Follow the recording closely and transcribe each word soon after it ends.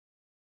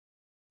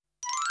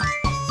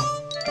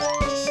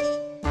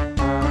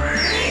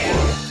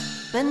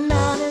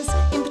Bananas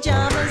in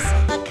pyjamas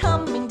are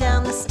coming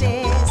down the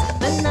stairs.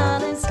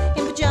 Bananas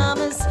in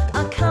pyjamas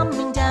are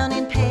coming down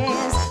in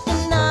pairs.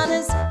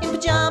 Bananas in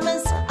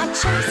pyjamas are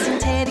chasing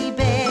teddy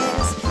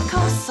bears.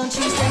 'Cause on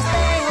Tuesdays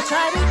they'll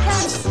try to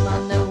catch them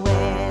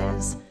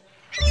unawares.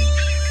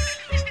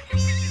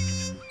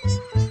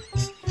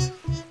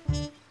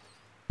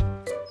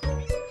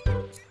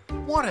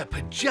 What a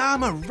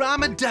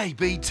pyjama-rama day,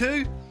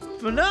 B2.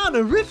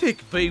 Banana-rific,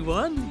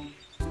 B1.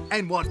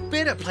 And what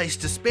better place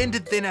to spend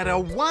it than at a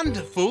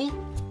wonderful...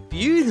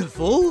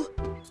 Beautiful...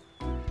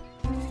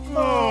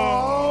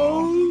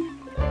 Oh!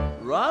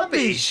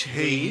 rubbish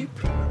heap.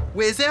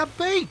 Where's our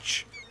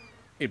beach?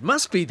 It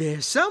must be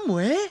there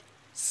somewhere.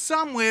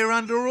 Somewhere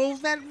under all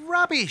that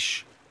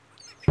rubbish.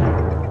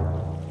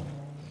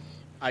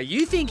 Are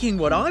you thinking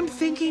what I'm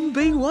thinking,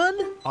 B1?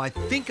 I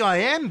think I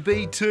am,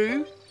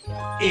 B2.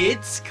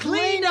 It's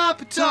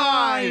clean-up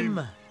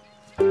time!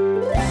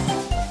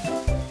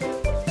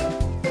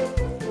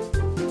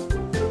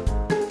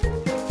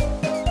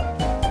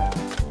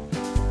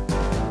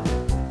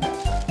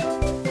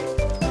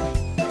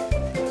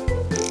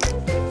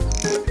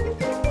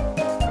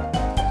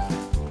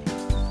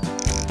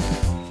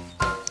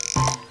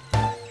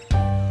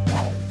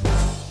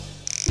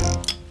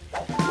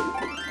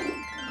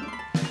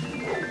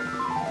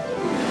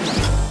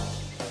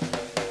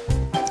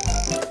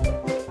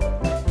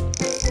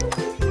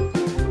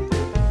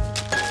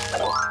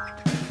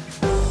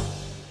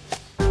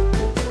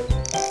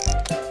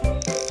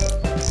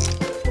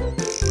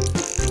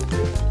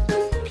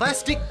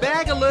 Plastic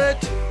bag alert!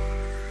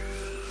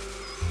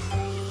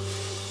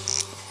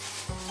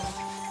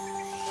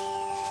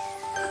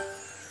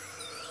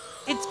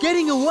 It's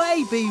getting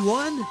away,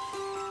 B1.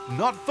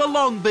 Not for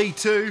long,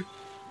 B2.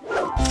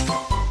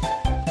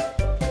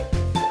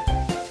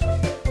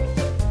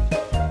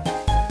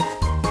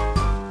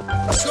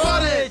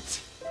 Got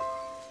it!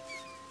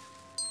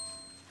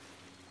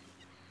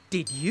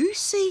 Did you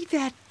see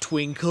that,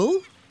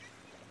 Twinkle?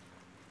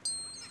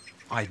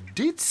 I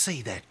did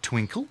see that,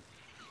 Twinkle.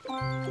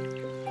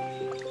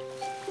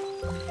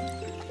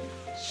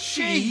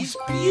 She's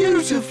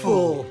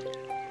beautiful.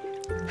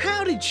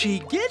 How did she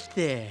get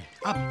there?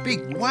 A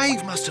big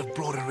wave must have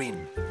brought her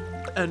in.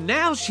 And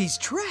now she's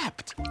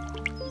trapped.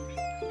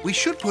 We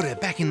should put her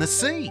back in the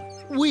sea.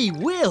 We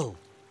will.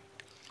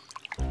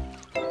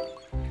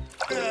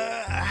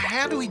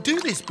 How do we do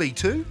this,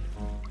 B2?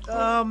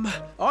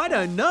 I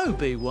don't know,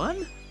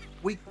 B1.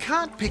 We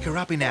can't pick her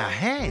up in our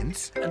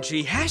hands. And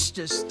she has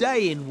to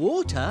stay in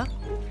water.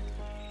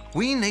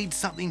 We need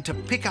something to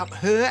pick up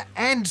her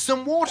and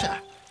some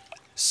water.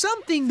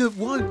 Something that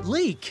won't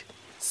leak.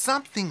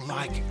 Something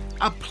like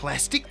a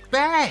plastic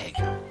bag.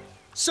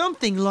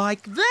 Something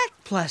like that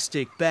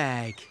plastic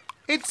bag.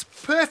 It's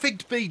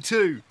perfect,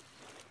 B2.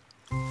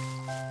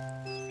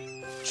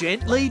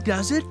 Gently,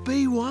 does it,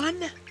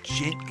 B1?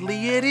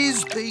 Gently it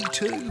is,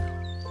 B2.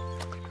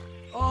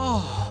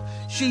 Oh,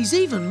 she's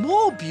even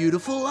more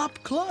beautiful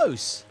up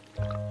close.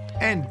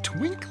 And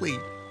twinkly.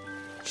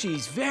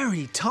 She's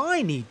very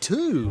tiny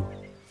too.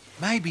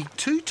 Maybe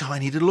too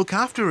tiny to look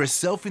after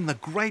herself in the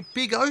great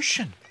big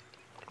ocean.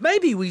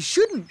 Maybe we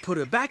shouldn't put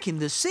her back in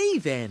the sea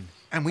then.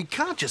 And we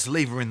can't just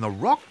leave her in the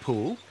rock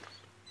pool.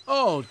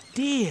 Oh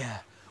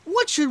dear,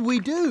 what should we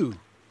do?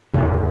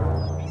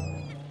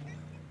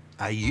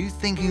 Are you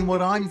thinking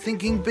what I'm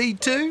thinking,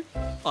 B2?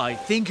 I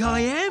think I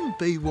am,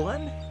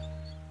 B1.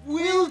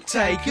 We'll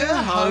take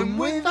her home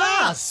with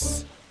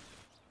us.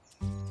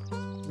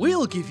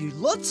 We'll give you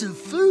lots of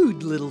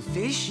food, little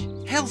fish.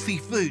 Healthy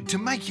food to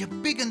make you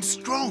big and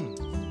strong.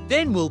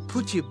 Then we'll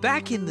put you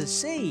back in the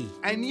sea.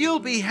 And you'll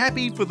be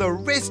happy for the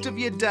rest of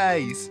your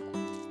days.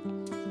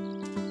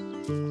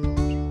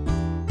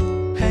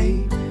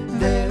 Hey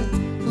there,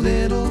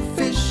 little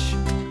fish.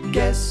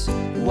 Guess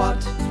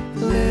what,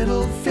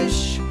 little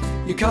fish?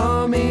 You're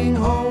coming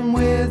home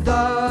with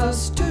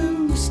us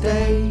to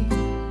stay.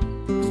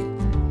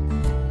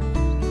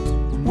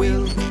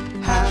 We'll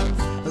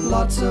have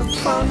lots of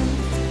fun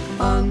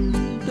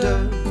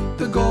under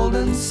the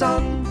golden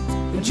sun,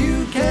 and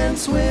you can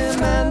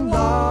swim and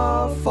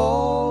laugh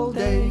all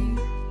day.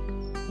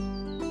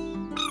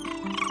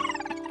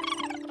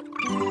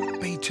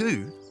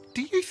 B2,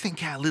 do you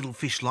think our little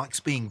fish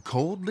likes being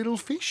called little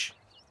fish?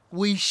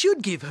 We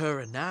should give her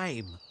a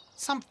name.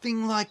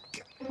 Something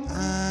like,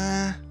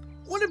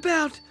 What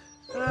about,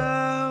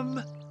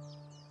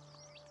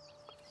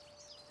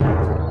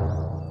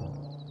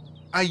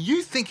 Are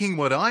you thinking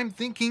what I'm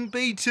thinking,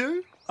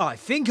 B2? I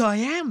think I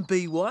am,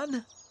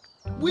 B1.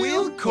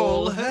 We'll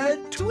call her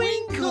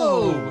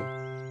Twinkle.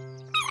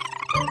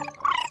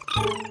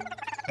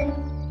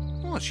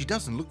 Oh, she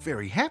doesn't look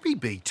very happy,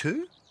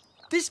 B2.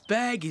 This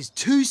bag is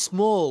too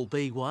small,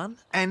 B1.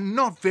 And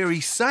not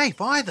very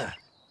safe either.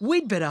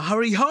 We'd better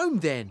hurry home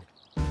then.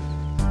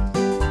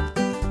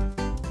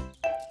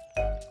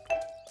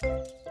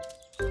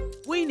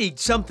 We need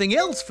something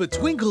else for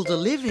Twinkle to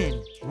live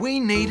in. We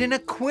need an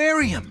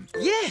aquarium.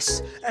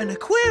 Yes, an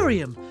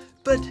aquarium.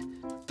 But,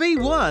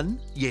 B1,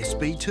 Yes,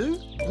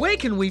 B2? where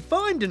can we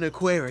find an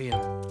aquarium?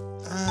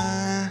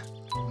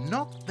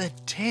 the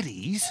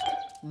teddies?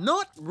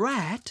 Not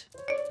Rat.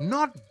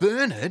 Not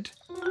Bernard?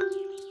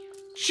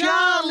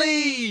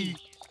 Charlie!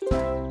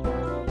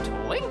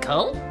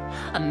 Twinkle?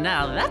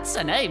 Now that's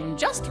a name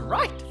just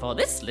right for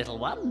this little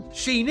one.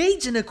 She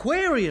needs an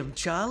aquarium,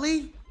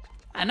 Charlie.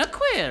 An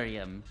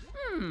aquarium.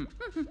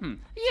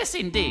 Yes,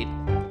 indeed.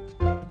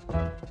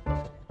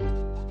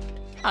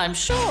 I'm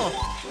sure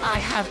I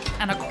have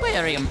an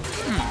aquarium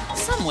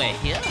somewhere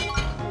here.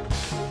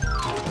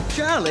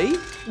 Charlie,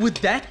 would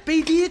that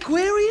be the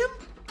aquarium?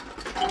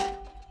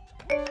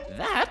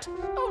 That?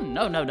 Oh,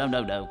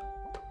 no.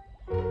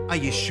 Are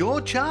you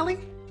sure, Charlie?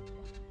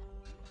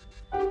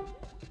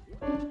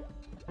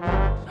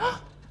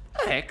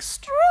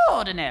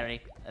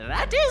 Extraordinary.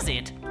 That is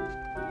it.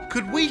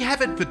 Could we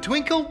have it for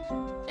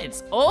Twinkle?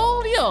 It's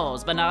all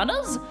yours,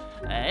 Bananas.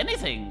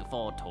 Anything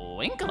for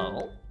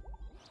Twinkle.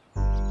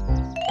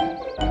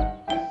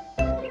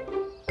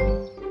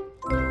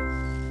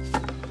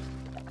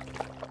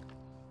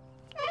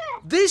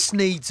 This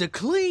needs a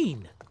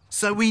clean.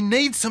 So we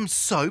need some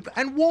soap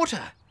and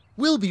water.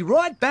 We'll be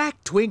right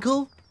back,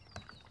 Twinkle.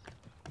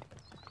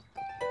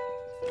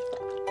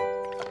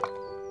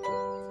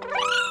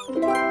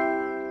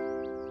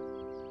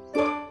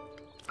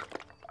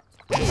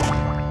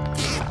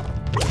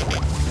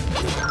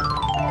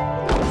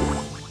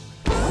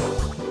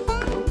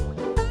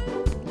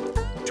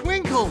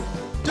 Twinkle!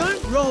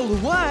 Don't roll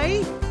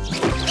away.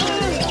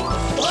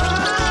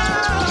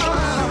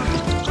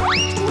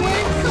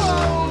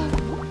 Twinkle!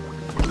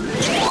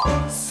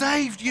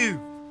 Saved you!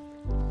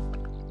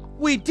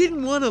 We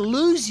didn't want to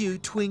lose you,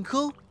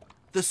 Twinkle.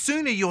 The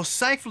sooner you're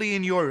safely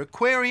in your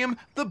aquarium,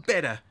 the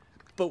better.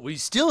 But we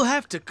still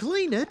have to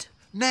clean it.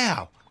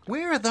 Now,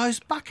 where are those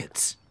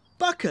buckets?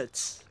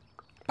 Buckets.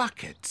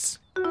 Buckets.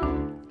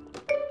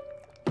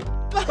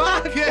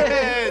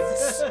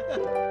 Buckets!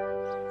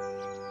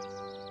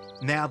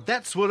 Now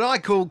that's what I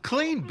call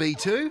clean,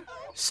 B2.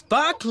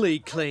 Sparkly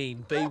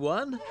clean,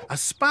 B1. A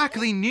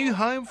sparkly new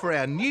home for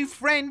our new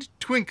friend,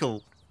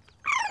 Twinkle.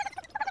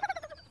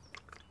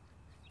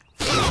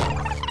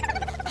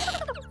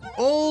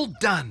 All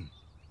done.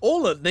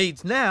 All it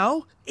needs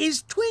now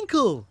is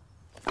Twinkle.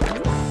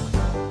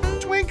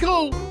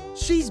 Twinkle!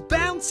 She's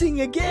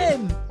bouncing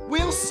again.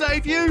 We'll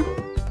save you.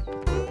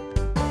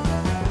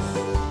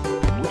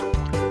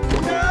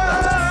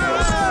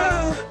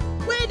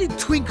 Where did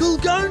Twinkle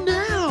go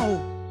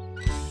now?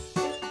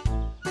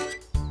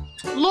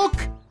 Look!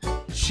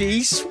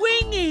 She's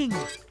swinging.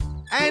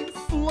 And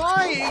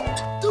flying.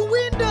 The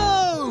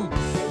window.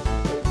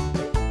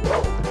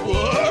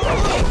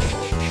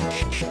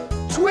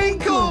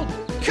 Twinkle!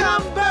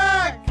 Come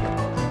back!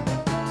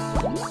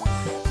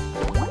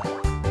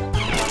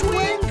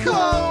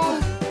 Twinkle!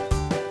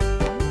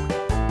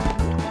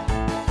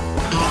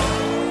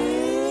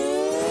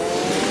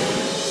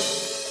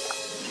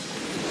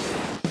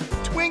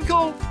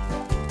 Twinkle!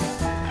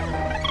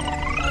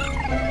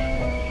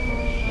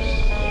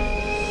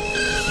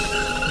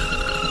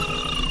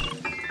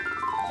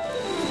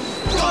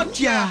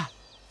 Gotcha!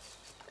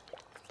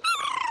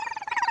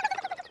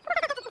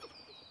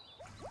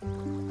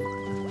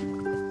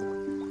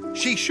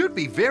 She should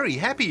be very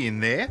happy in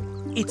there.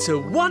 It's a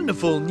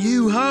wonderful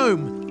new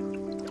home.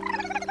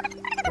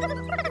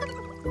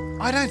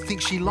 I don't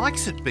think she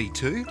likes it,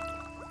 B2.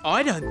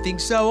 I don't think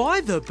so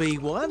either,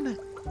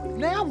 B1.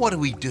 Now what do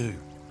we do?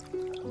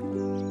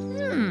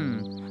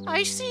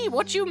 I see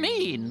what you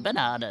mean,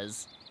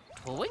 Bananas.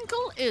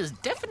 Twinkle is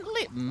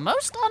definitely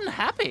most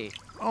unhappy.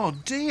 Oh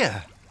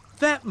dear.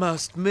 That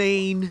must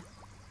mean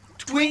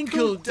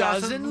Twinkle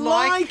doesn't doesn't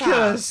like like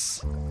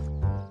us.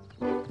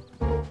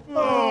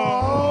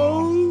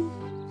 Oh.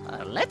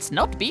 Let's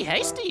not be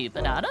hasty,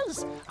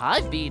 Bananas.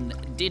 I've been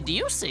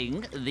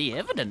deducing the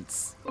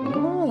evidence.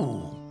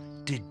 Ooh,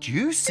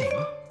 deducing?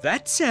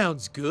 That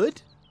sounds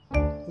good.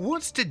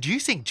 What's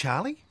deducing,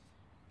 Charlie?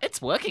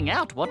 It's working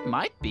out what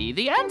might be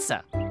the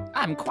answer.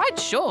 I'm quite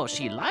sure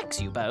she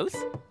likes you both,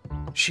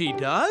 She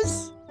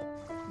does?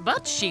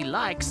 but she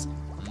likes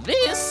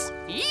this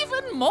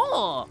even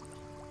more.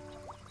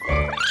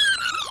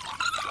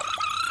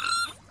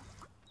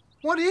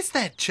 What is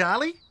that,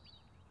 Charlie?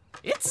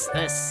 It's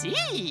the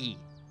sea.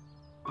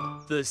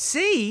 The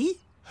sea?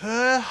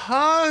 Her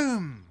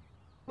home.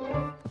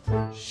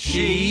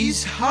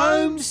 She's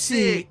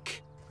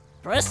homesick.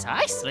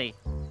 Precisely.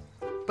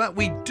 But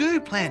we do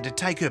plan to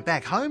take her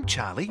back home,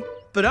 Charlie.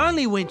 But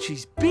only when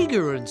she's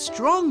bigger and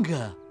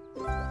stronger.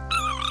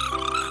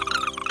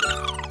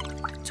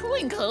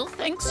 Twinkle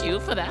thanks you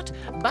for that,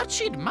 but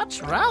she'd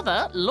much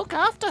rather look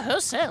after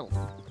herself.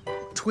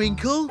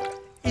 Twinkle,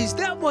 is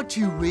that what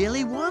you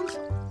really want?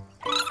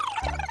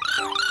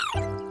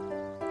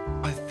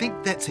 I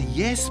think that's a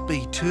yes,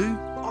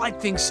 B2. I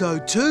think so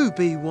too,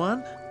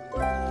 B1.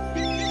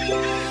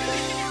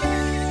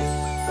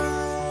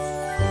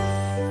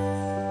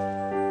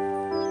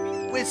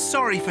 We're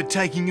sorry for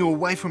taking you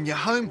away from your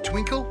home,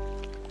 Twinkle.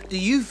 Do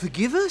you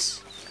forgive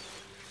us?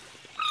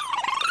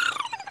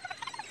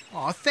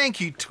 Oh, thank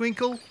you,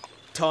 Twinkle.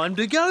 Time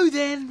to go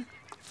then.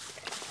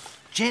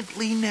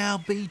 Gently now,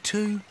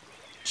 B2.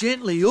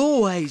 Gently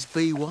always,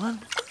 B1.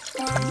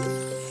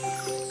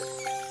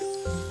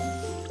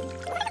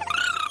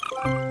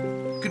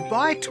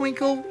 Goodbye,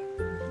 Twinkle.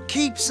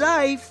 Keep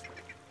safe.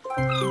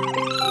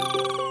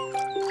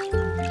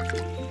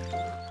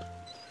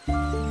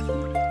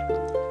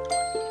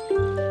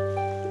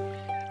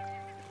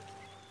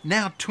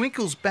 Now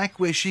Twinkle's back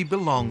where she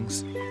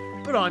belongs.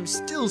 But I'm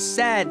still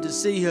sad to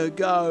see her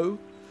go.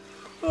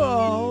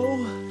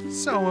 Oh.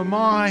 So am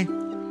I.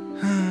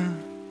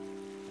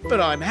 But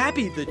I'm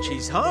happy that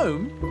she's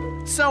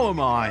home. So am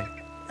I.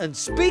 And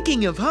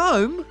speaking of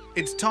home,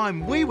 It's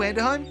time we went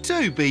home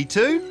too,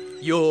 B2.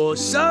 you're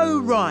so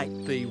right,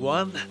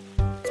 B1.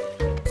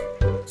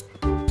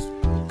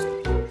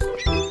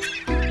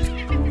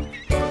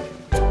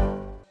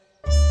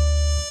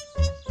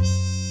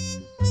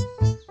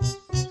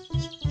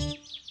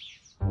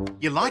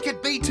 You like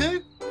it,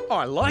 B2?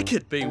 I like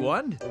it,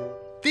 B1.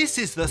 This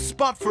is the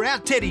spot for our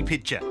teddy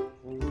picture.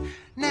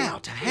 Now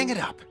to hang it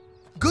up.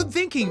 Good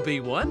thinking,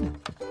 B1.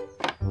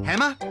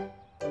 Hammer,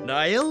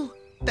 Nail,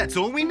 that's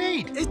all we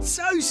need. it's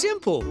so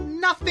simple.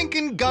 Nothing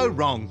can go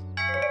wrong.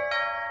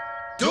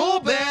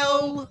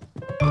 Doorbell!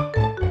 Good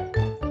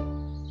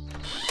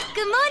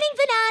morning,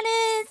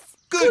 Bananas!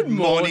 Good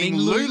morning,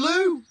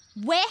 Lulu.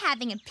 We're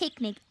having a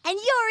picnic and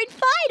you're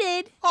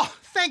invited. Oh,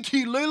 thank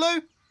you,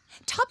 Lulu.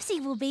 Topsy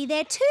will be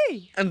there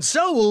too. And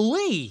so will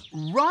we.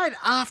 Right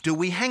after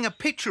we hang a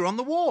picture on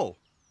the wall.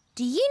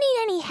 Do you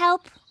need any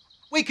help?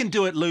 We can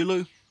do it,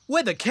 Lulu.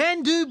 We're the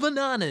Can-Do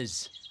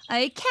Bananas.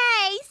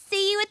 Okay,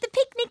 see you at the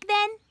picnic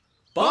then.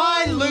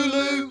 Bye,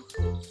 Lulu.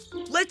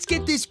 Let's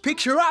get this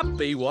picture up,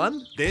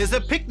 B1. There's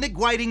a picnic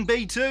waiting,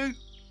 B2.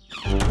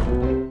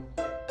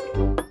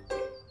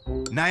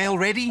 Nail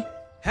ready?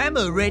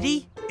 Hammer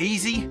ready?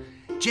 Easy,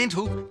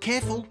 gentle,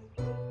 careful.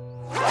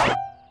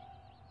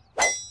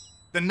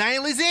 The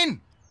nail is in.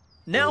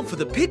 Now for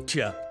the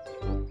picture.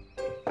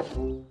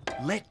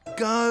 Let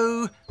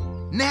go.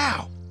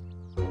 Now.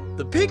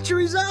 The picture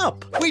is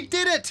up. We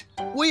did it.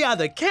 We are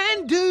the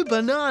Can-Do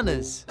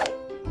Bananas.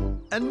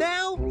 And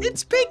now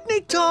it's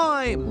picnic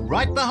time.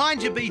 Right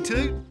behind you,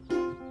 B2.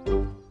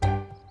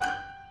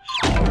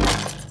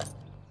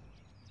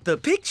 The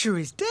picture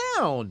is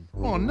down.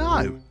 Oh,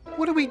 no.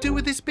 What do we do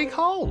with this big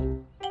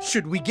hole?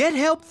 Should we get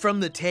help from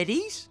the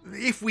teddies?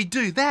 If we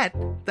do that,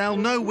 they'll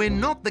know we're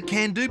not the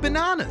Can-Do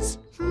Bananas.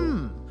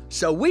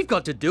 So we've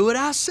got to do it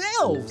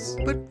ourselves.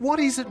 But what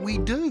is it we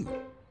do?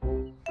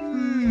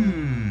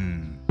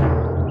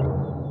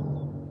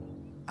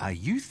 Are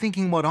you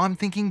thinking what I'm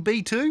thinking,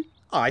 B2?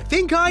 I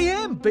think I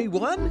am,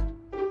 B1.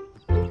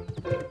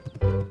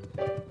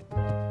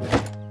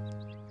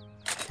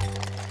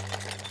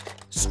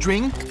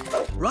 String,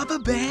 Rubber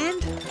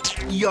band,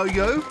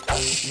 yo-yo,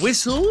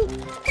 whistle,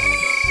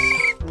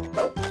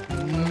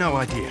 no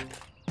idea.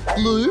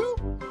 glue.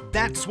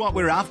 That's what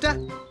we're after.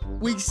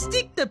 We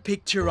stick the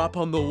picture up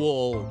on the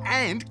wall.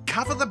 And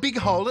cover the big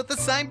hole at the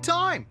same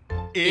time.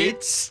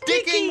 It's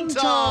sticking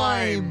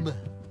time.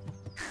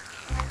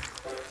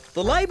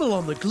 The label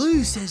on the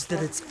glue says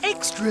that it's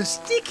extra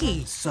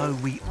sticky. So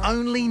we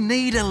only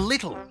need a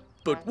little.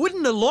 But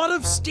wouldn't a lot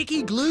of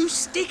sticky glue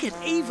stick it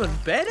even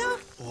better?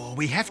 Oh,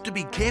 we have to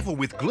be careful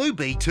with glue,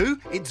 B2.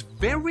 It's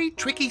very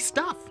tricky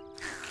stuff.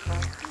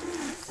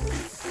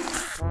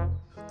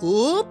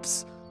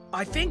 Oops!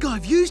 I think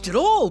I've used it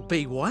all,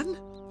 B1.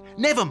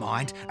 Never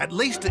mind. At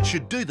least it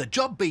should do the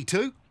job,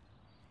 B2.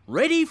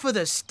 Ready for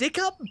the stick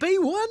up,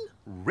 B1?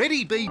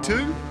 Ready,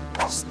 B2.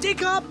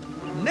 Stick up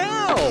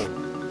now!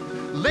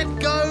 Let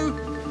go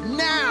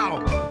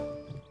now.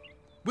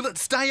 Will it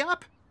stay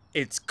up?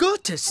 It's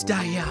got to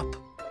stay up.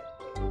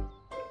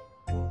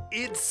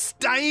 It's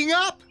staying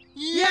up.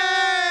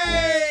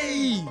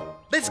 Yay!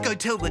 Let's go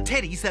tell the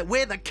teddies that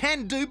we're the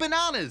Can-Do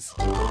Bananas.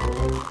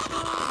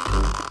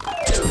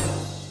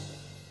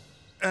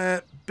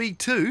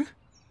 B2,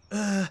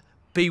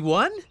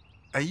 B1?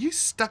 are you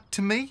stuck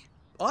to me?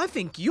 I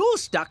think you're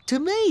stuck to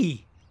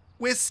me.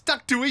 We're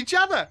stuck to each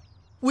other.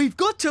 We've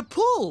got to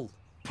pull.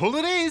 Pull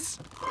it is.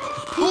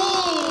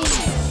 Pull!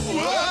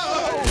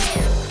 Whoa!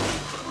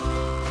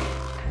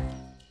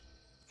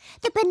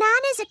 The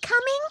bananas are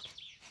coming?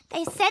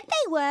 They said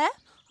they were.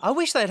 I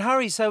wish they'd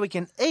hurry so we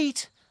can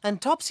eat. And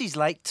Topsy's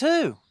late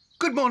too.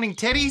 Good morning,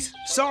 teddies.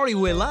 Sorry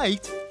we're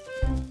late.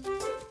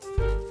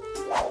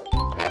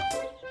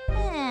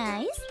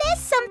 Is there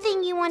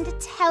something you want to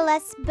tell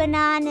us,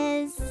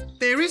 Bananas?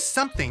 There is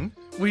something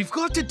We've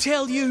got to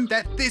tell you.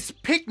 that this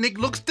picnic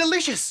looks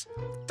delicious.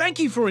 Thank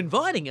you for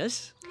inviting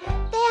us.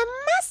 There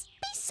must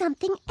be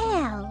something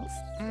else.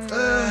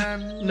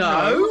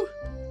 No.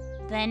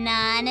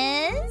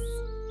 Bananas?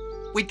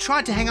 We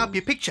tried to hang up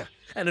your picture.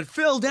 And it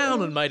fell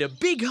down and made a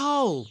big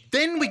hole.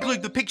 Then we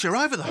glued the picture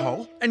over the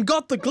hole. And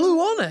got the glue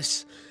on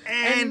us.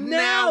 And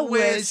now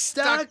we're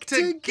stuck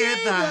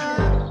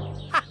together.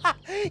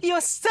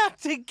 You're stuck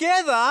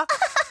together.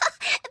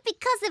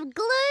 Because of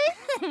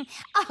glue?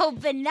 Oh,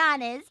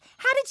 Bananas,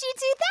 how did you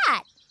do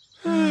that?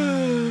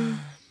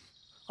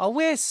 Oh,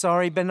 we're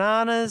sorry,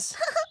 Bananas.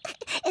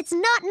 It's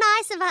not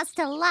nice of us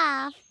to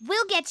laugh.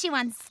 We'll get you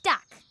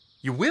unstuck.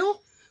 You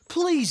will?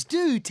 Please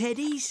do,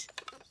 Teddies.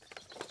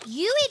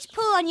 You each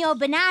pull on your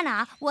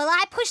banana while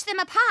I push them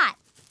apart.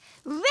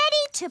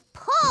 Ready to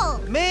pull.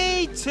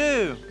 Me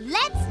too.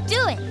 Let's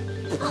do it.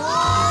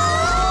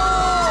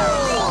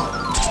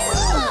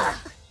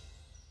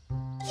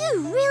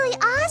 You really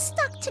are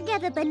stuck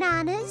together,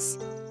 bananas.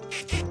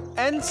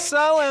 And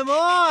so am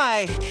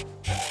I.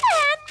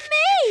 And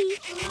me.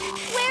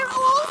 We're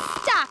all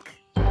stuck.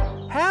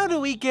 How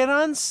do we get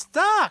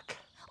unstuck?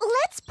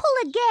 Let's pull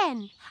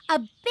again. A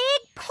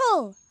big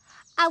pull.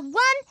 A 1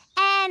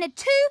 and a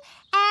 2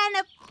 and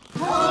a...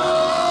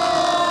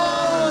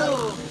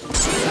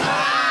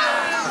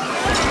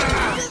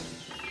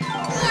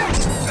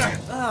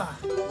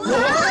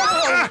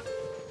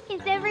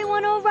 Is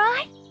everyone all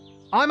right?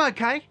 I'm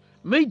okay.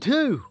 Me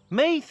too.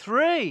 Me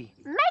 3.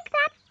 Make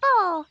that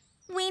 4.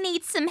 We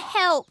need some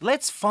help.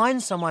 Let's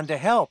find someone to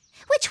help.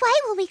 Which way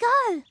will we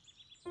go?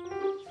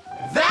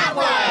 That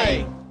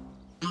way!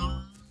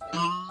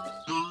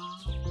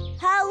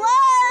 Hello?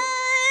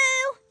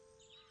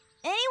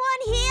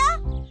 Anyone here?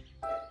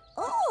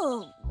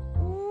 Oh,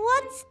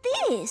 what's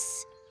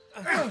this?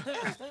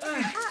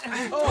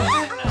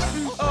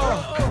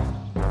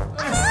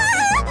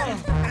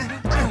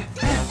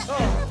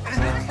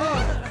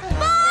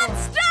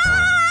 Monster!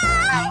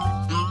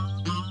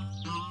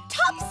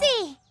 Topsy!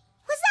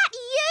 Was that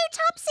you,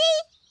 Topsy?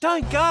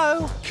 Don't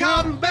go.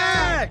 Come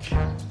back!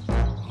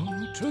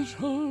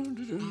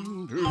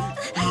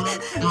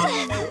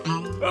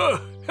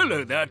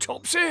 Hello there,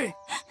 Topsy.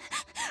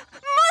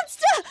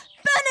 Monster!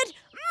 Bernard!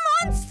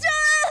 Monster!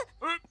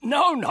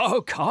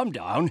 No, calm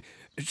down.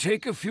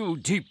 Take a few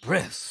deep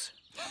breaths.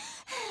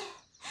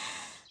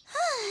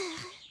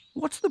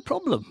 What's the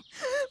problem?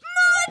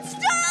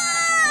 Monster!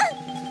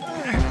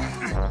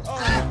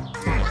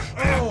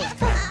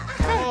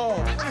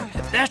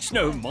 That's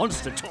no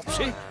monster,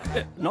 Topsy.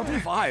 Not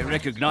if I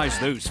recognize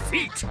those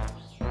feet.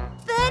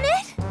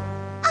 Bernard?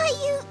 Are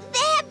you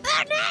there,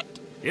 Bernard?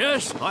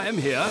 Yes, I am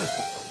here.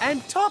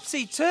 And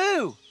Topsy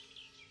too.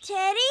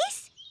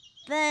 Teddies?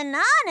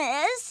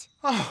 Bananas?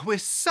 Oh, we're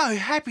so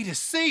happy to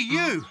see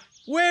you.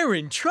 We're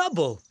in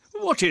trouble.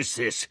 What is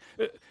this?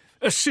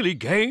 A silly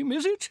game,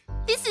 is it?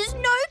 This is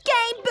no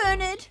game,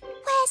 Bernard.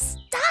 We're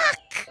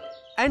stuck.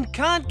 And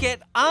can't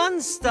get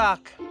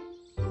unstuck.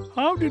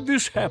 How did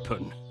this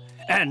happen?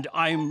 And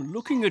I'm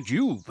looking at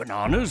you,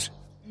 Bananas.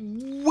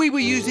 We were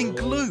using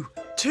glue.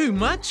 Too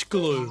much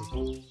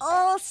glue.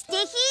 All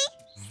sticky?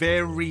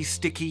 Very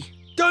sticky.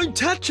 Don't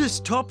touch us,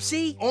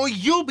 Topsy. Or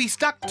you'll be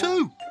stuck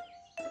too.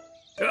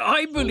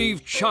 I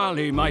believe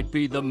Charlie might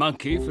be the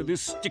monkey for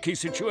this sticky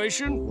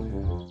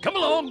situation. Come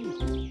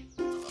along.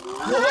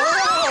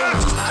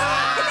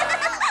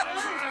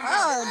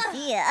 Oh,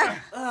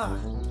 dear.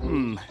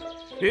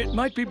 It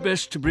might be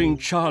best to bring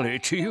Charlie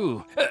to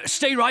you.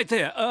 Stay right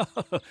there,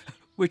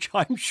 which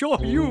I'm sure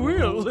you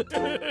will.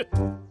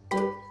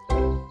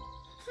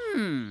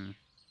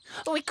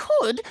 We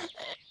could.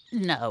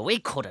 No, we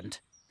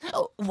couldn't.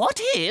 What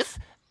if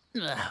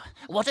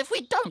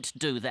we don't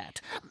do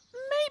that?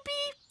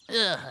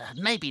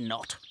 Maybe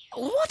not.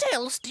 What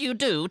else do you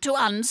do to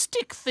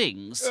unstick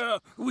things?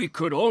 We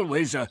could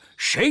always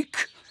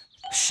shake.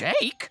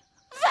 Shake?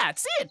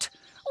 That's it.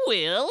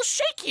 We'll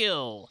shake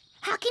you.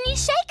 How can you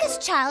shake us,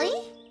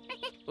 Charlie?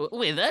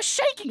 With a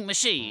shaking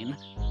machine.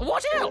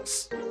 What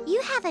else?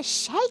 You have a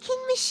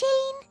shaking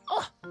machine?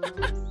 Oh,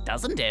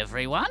 doesn't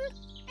everyone?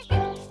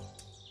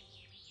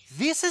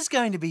 This is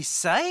going to be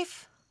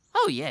safe.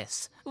 Oh,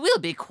 yes. We'll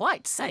be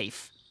quite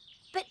safe.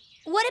 But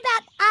what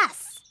about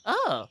us?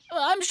 Oh,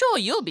 I'm sure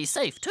you'll be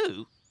safe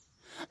too.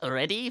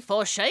 Ready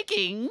for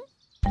shaking?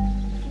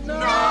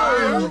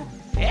 No!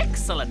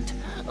 Excellent.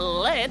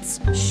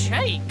 Let's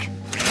shake.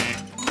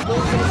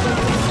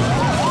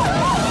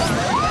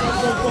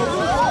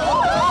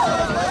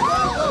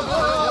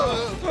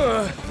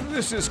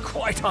 This is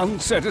quite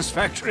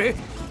unsatisfactory.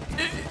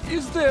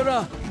 Is there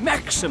a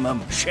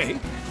maximum shake?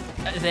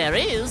 There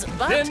is,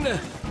 but... Then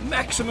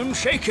maximum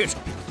shake it.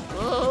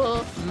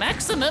 Oh,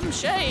 maximum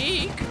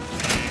shake.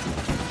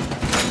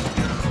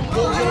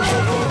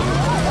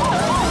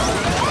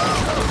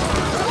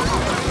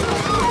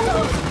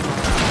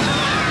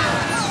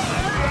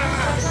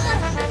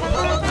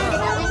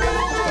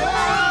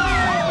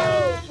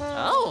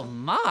 Oh,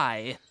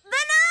 my.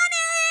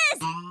 Bananas!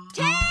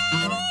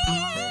 Teddy!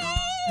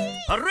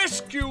 A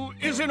rescue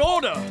is in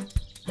order.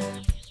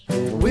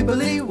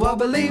 Wibbly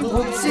wobbly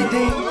whoopsie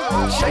dee,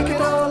 shake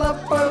it all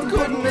up, oh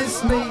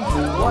goodness me.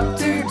 What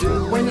to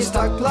do when you're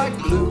stuck like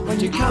glue, when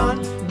you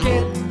can't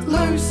get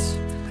loose?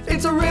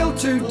 It's a real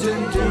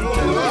to-do-do-do,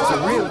 it's a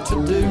real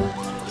to-do.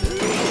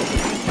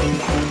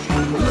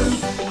 Glue,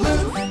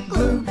 glue,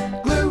 glue,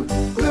 glue,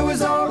 glue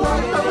is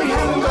alright, but we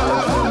haven't got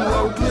a glue.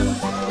 Oh, glue,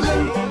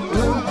 glue,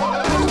 glue,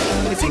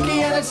 glue. It's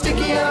icky and it's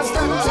sticky and I'm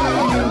stuck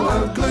to you.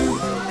 Oh, glue,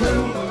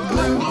 glue,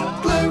 glue,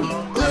 glue,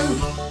 glue.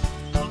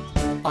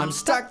 I'm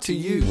stuck to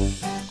you.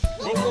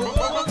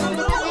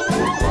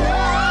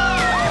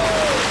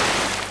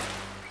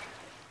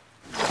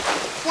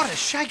 What a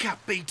shake-up,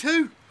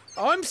 B2.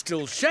 I'm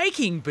still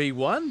shaking,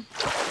 B1.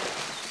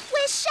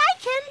 We're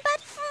shaken, but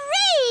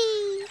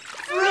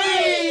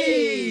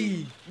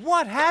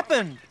What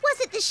happened? Was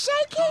it the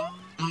shaking?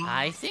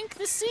 I think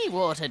the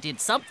seawater did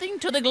something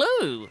to the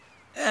glue.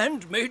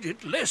 And made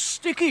it less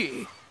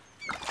sticky.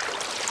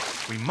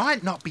 We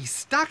might not be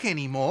stuck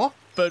anymore.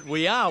 But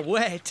we are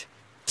wet.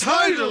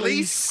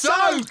 Totally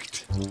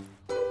soaked!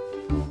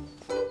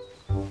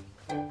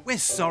 We're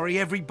sorry,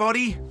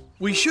 everybody.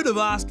 We should have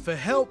asked for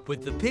help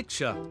with the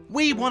picture.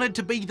 We wanted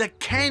to be the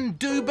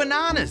can-do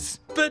bananas.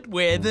 But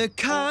we're the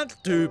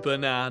can't-do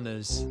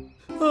bananas.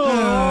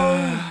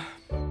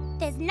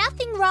 There's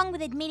nothing wrong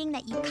with admitting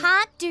that you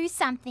can't do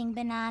something,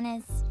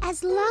 Bananas.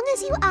 As long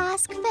as you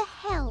ask for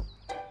help.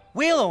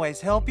 We'll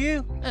always help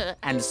you.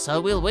 And so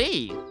will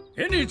we.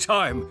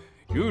 Anytime.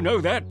 You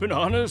know that,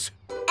 Bananas.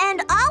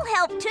 And I'll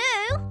help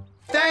too.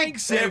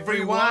 Thanks,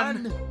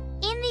 everyone.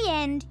 In the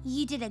end,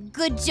 you did a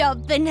good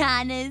job,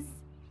 Bananas.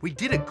 We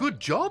did a good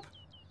job.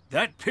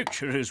 That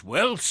picture is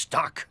well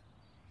stuck.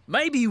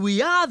 Maybe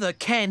we are the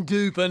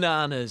can-do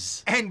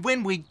bananas. And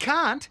when we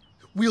can't,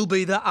 We'll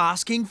be the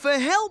asking for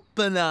help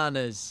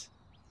bananas.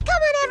 Come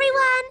on,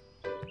 everyone.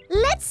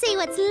 Let's see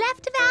what's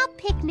left of our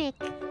picnic.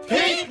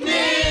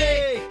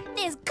 picnic!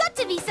 There's got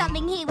to be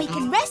something here we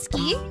can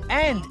rescue.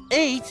 And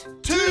eat.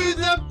 To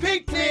the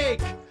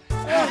picnic!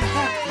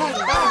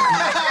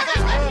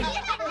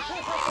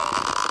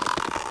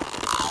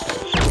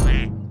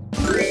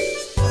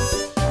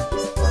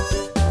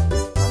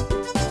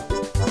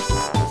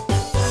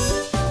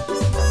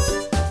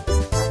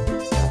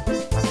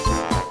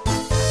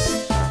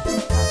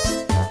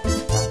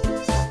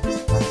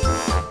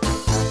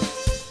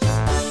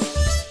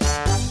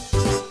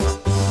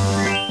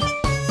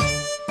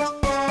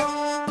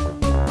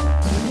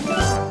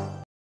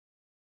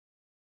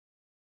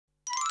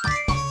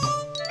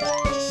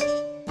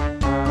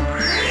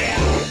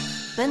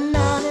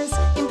 Bananas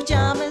in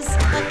pyjamas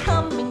are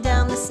coming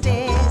down the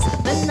stairs.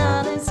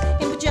 Bananas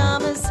in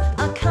pyjamas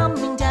are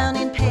coming down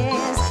in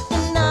pairs.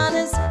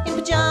 Bananas in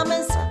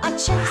pyjamas are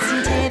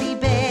chasing teddy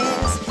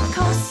bears.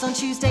 'Cause on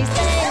Tuesdays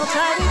they'll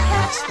try to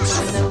catch the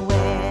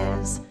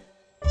unawares.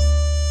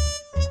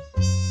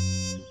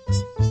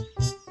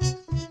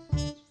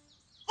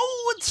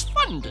 Oh, it's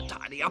fun to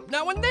tidy up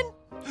now and then.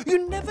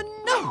 You never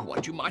know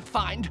what you might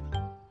find.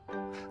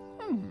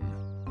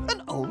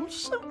 An old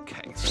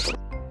suitcase.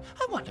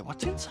 I wonder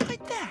what's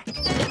inside that.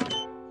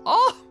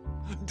 Oh,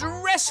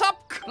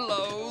 dress-up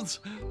clothes.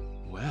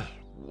 Well,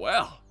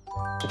 well.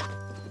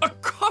 A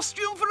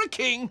costume for a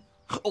king.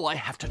 Oh, I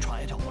have to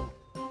try it on.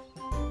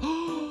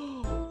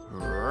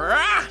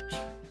 Rat!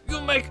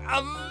 You make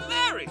a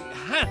very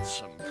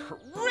handsome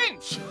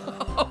prince.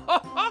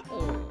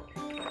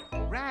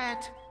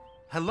 Rat,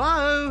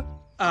 hello?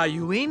 Are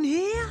you in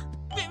here?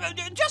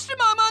 Just a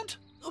moment.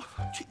 Oh,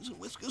 cheese and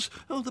whiskers.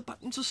 Oh, the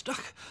buttons are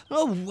stuck.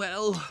 Oh,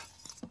 well.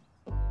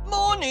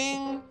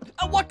 Morning.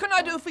 What can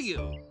I do for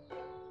you?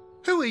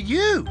 Who are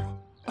you?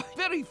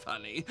 Very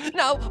funny.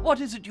 Now, what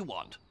is it you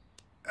want?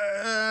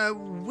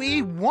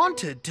 We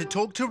wanted to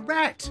talk to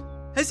Rat.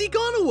 Has he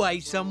gone away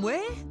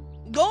somewhere?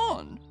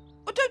 Gone?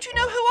 Oh, don't you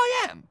know who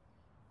I am?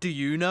 Do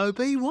you know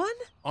B1?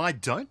 I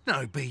don't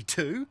know,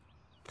 B2.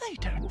 They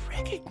don't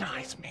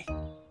recognize me.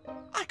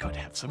 I could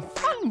have some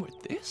fun with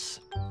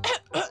this.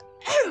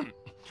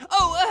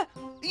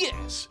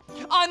 Yes.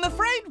 I'm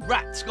afraid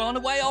Rat's gone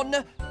away on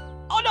a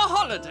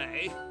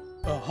holiday.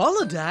 A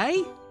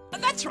holiday?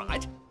 That's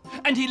right.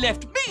 And he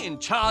left me in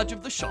charge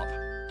of the shop.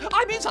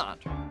 I'm his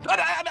aunt.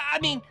 I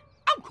mean,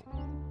 uncle.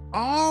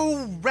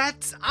 Oh,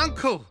 Rat's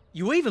uncle.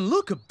 You even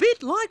look a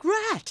bit like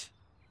Rat.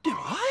 Do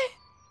I?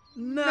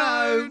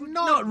 No,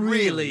 not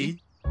really.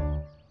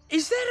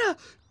 Is that a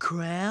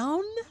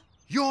crown?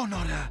 You're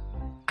not a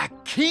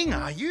king,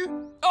 are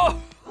you? Oh,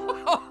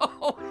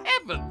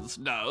 heavens,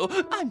 no.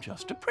 I'm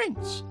just a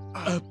prince.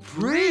 A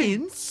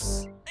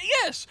prince?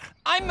 Yes,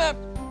 I'm a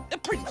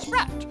Prince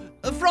Rat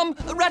from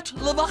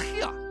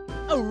Ratlovakia.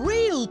 A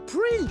real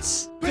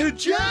prince?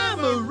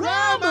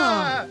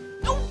 Pyjama-rama!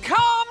 Oh,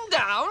 calm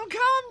down.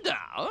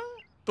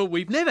 But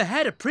we've never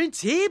had a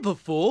prince here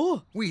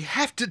before. We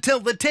have to tell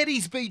the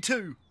teddies,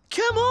 B2.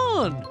 Come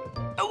on.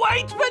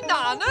 Wait,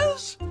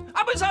 Bananas!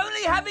 I was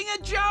only having a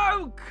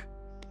joke.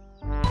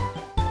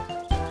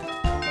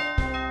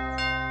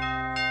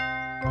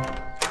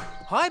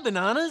 Hi,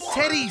 Bananas.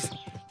 Teddies,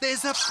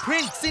 there's a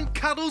prince in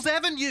Cuddles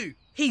Avenue.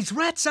 He's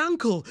Rat's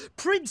uncle,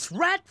 Prince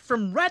Rat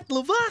from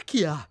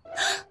Ratlovakia.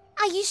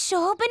 Are you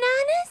sure,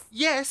 Bananas?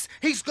 Yes,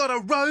 he's got a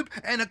robe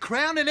and a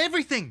crown and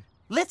everything.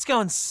 Let's go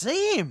and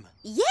see him.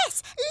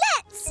 Yes,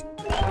 let's.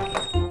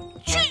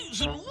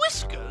 Cheese and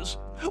whiskers?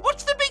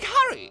 What's the big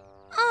hurry?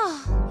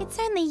 Oh, it's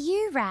only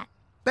you, Rat.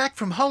 Back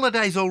from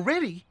holidays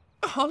already.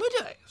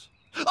 Holidays?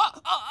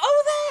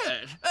 Oh,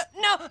 that.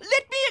 Now, let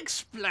me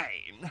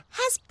explain.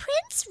 Has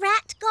Prince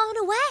Rat gone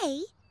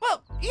away?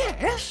 Well,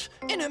 yes,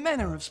 in a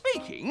manner of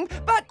speaking,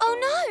 but... Oh,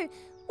 no.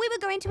 We were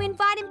going to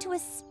invite him to a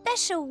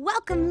special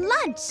welcome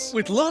lunch.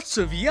 With lots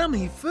of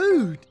yummy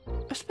food.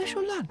 A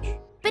special lunch?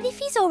 But if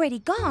he's already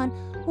gone,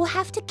 we'll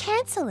have to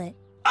cancel it.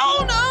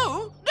 Oh,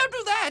 no! Don't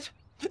do that!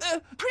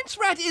 Prince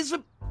Rat is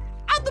at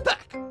the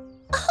back.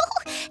 Oh,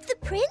 the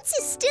prince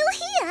is still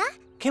here.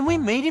 Can we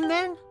meet him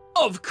then?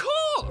 Of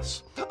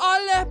course.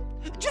 I'll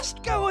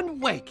just go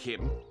and wake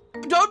him.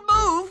 Don't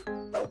move.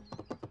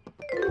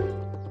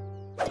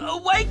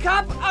 Wake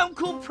up,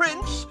 Uncle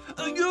Prince.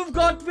 You've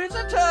got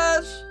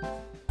visitors.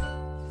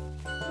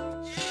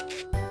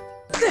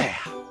 There.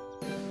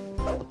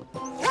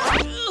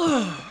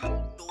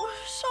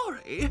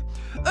 Sorry.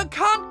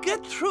 Can't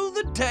get through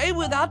the day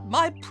without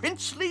my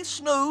princely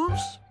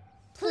snooze.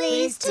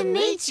 Pleased to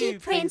meet you,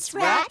 Prince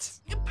Rat.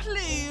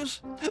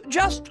 Please,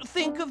 just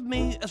think of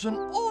me as an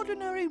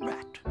ordinary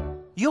rat.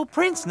 Your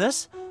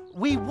Princeness,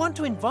 we want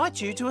to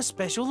invite you to a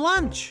special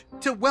lunch.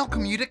 To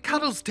welcome you to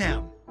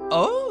Cuddlestown.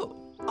 Oh,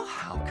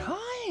 how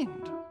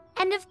kind.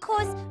 And of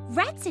course,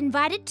 Rat's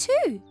invited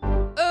too.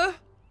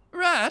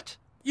 Rat?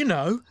 You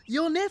know,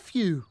 your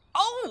nephew.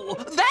 Oh,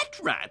 that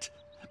rat.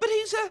 But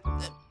he's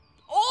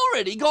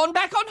already gone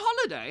back on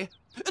holiday.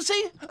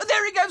 See,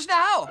 there he goes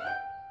now.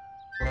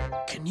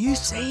 Can you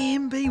see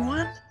him,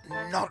 B1?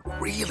 Not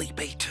really,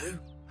 B2.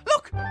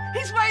 Look,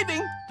 he's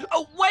waving.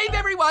 Oh, wave,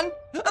 everyone.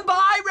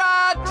 Bye,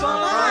 Rat.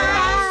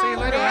 Bye. See you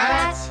later,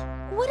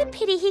 Rat. What a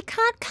pity he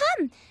can't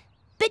come.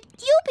 But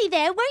you'll be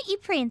there, won't you,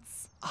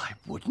 Prince? I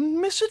wouldn't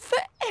miss it for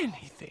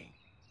anything.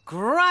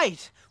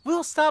 Great!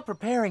 We'll start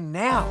preparing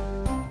now.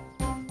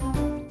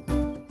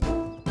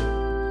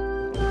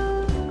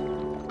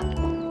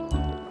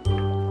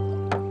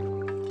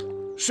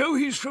 So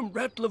he's from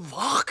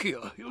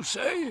Ratlovakia, you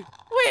say?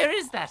 Where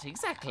is that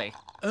exactly?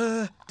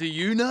 Do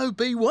you know,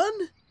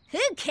 B1?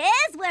 Who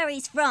cares where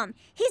he's from?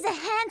 He's a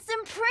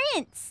handsome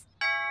prince.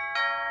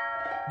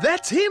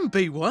 That's him,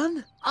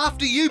 B1.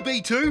 After you,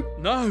 B2.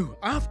 No,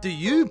 after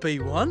you,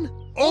 B1.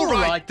 All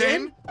right,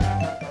 then.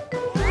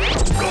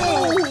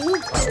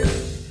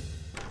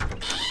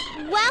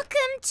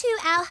 Welcome to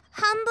our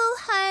humble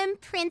home,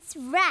 Prince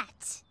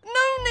Rat.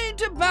 No need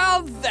to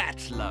bow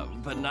that low,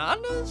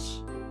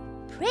 Bananas.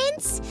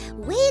 Prince,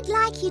 we'd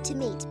like you to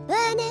meet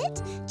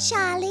Bernard,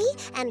 Charlie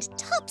and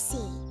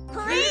Topsy.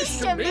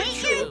 Pleased to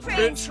meet you,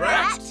 Prince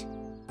Rat.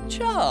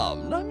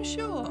 Charmed, I'm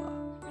sure.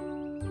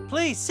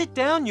 Please sit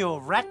down, your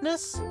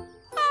ratness.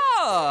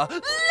 Ah,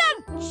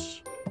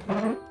 lunch!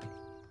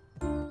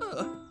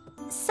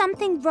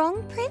 Something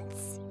wrong,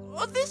 Prince?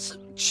 This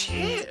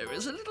chair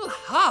is a little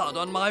hard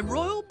on my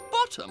royal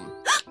bottom.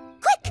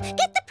 Quick,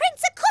 get the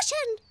prince a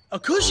cushion. A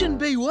cushion,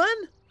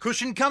 B1.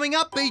 Cushion coming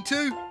up,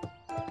 B2.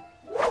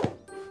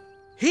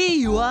 Here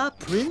you are,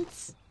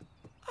 Prince.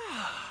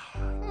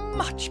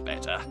 Much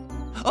better.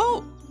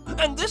 Oh,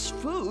 and this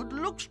food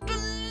looks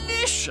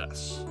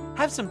delicious.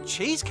 Have some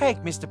cheesecake,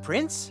 Mr.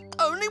 Prince.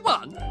 Only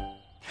one.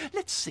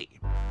 Let's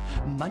see.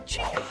 Munchy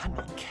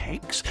honey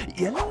cakes,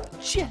 yellow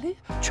jelly,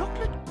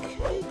 chocolate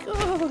cake.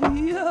 Oh,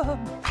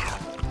 yum.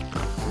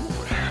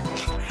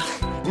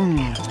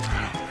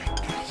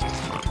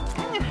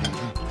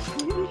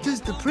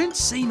 Does the prince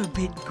seem a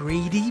bit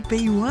greedy,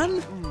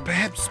 B1?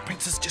 Perhaps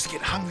princes just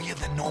get hungrier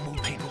than normal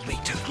people,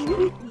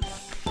 B2.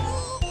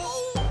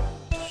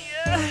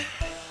 Yeah,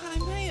 I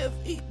may have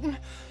eaten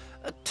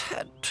a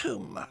tad too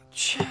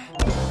much.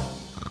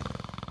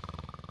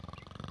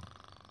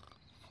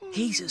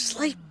 He's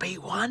asleep,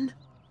 B1.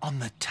 On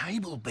the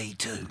table,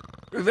 B2.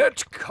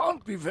 That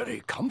can't be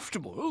very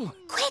comfortable.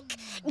 Quick,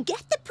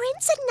 get the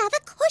prince another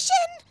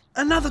cushion.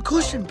 Another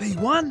cushion,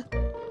 B1.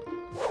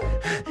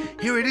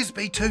 Here it is,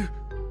 B2.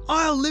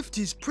 I'll lift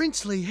his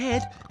princely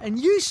head and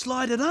you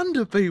slide it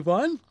under,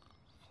 B1.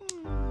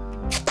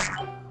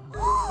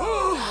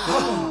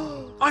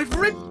 I've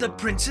ripped the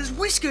prince's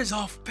whiskers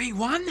off,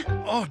 B1.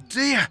 Oh,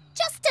 dear.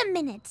 Just a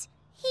minute.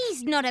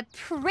 He's not a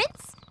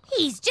prince.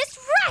 He's just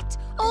Rat,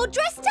 all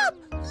dressed up.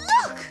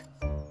 Look!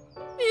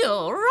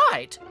 You're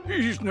right.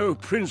 He's no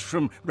prince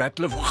from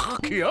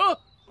Ratlovakia.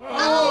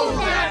 Oh,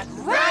 that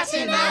rat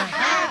in a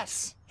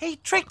hat! He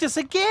tricked us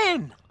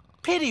again.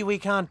 Pity we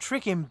can't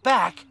trick him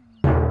back.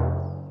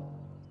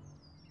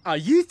 Are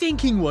you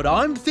thinking what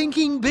I'm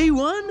thinking,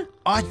 B1?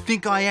 I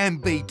think I am,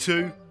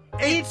 B2.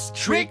 It's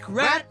Trick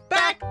Rat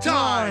Back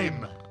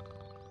time!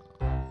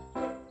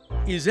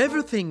 Is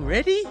everything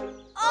ready?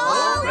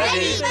 All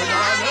ready,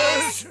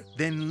 Bananas!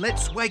 Then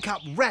let's wake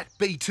up Rat,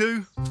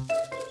 B2.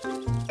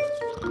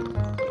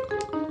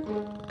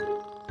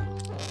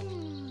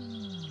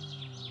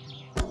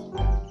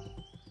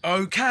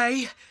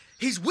 Okay,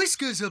 his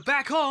whiskers are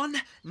back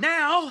on.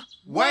 Now...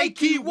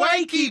 Wakey,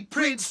 wakey,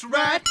 Prince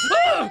Rat!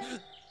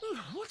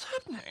 What's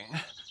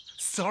happening?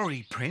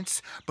 Sorry,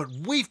 Prince, but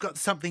we've got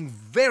something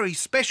very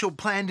special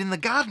planned in the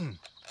garden.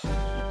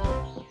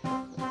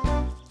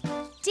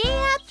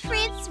 Dear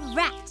Prince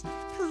Rat,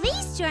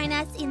 please join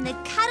us in the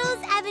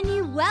Cuddles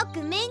Avenue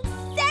welcoming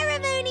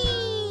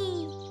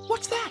ceremony.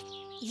 What's that?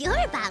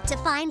 You're about to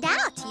find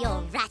out,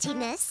 your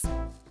rattiness.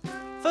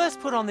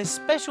 First put on this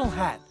special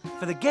hat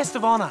for the guest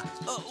of honour.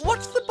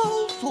 What's the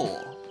bowl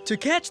for? To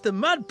catch the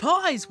mud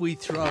pies we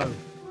throw.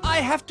 I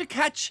have to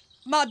catch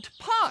mud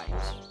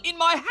pies in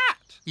my hat.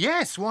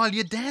 Yes, while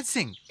you're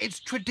dancing. It's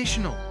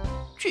traditional.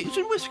 Cheese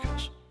and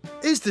whiskers.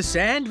 Is the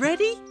sand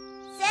ready?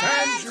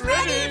 Sand's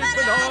ready,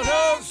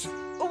 Bananas!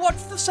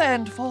 What's the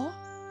sand for?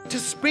 To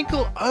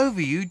sprinkle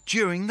over you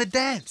during the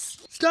dance.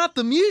 start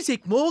the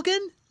music,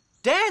 Morgan.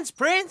 Dance,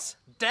 Prince!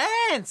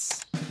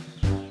 Dance!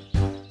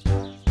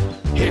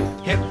 Hip,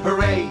 hip,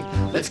 hooray,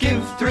 let's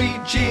give 3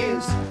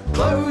 cheers.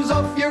 Close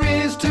off your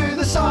ears to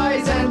the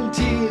sighs and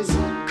tears.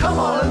 Come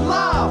on and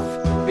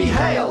laugh, be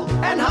hailed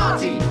and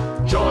hearty.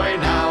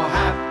 Join our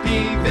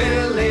happy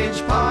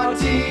village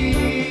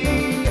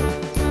party.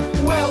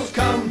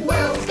 Welcome,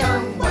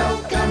 welcome,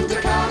 welcome to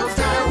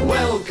Carlstown.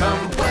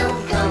 Welcome,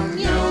 welcome,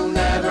 you'll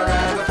never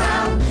ever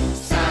frown.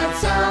 Sad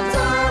sounds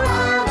are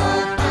out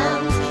of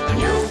bounds,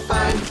 and you'll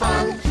find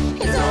fun,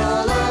 it's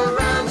all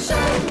around. So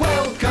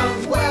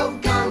welcome,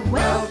 welcome,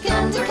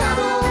 welcome to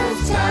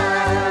Carlstown.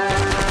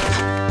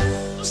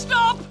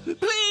 Stop!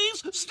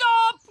 Please,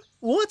 stop!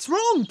 What's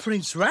wrong,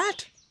 Prince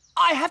Rat?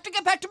 I have to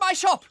get back to my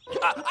shop.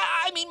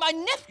 I mean my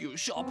nephew's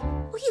shop.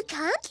 Well, you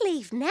can't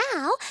leave now.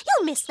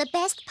 You'll miss the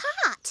best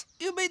part.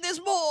 You mean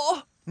there's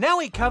more? Now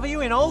we cover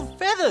you in old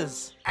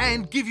feathers.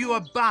 And give you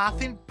a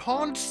bath in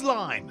pond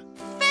slime.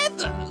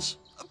 Feathers?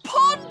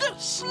 Pond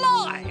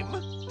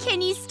slime?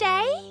 Can you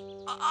stay?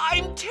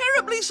 I'm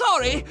terribly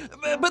sorry,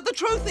 but the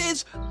truth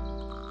is,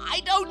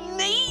 I don't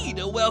need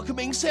a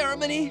welcoming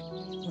ceremony.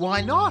 Why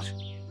not?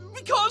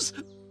 Because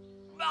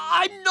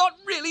I'm not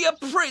really a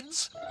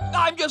prince.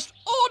 I'm just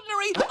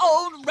ordinary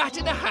old rat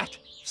in a hat.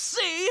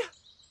 See?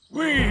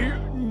 We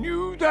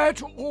knew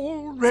that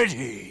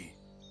already.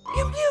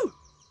 You knew?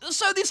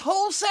 So this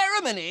whole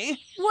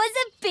ceremony... Was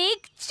a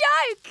big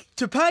joke.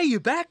 To pay you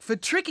back for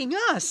tricking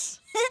us.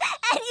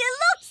 And you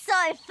look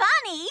so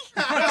funny.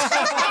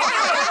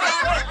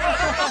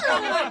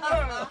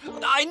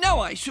 I know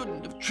I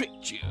shouldn't have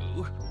tricked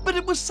you, but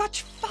it was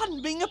such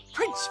fun being a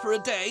prince for a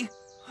day.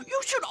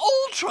 You should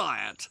all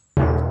try it.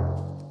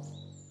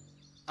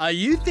 Are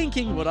you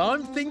thinking what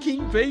I'm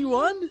thinking,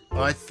 B1?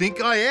 I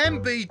think I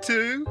am,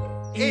 B2.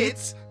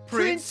 It's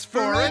Prince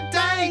for a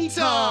Day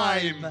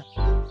time.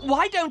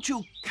 Why don't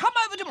you come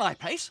over to my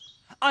place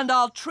and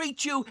I'll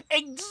treat you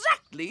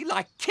exactly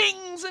like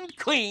kings and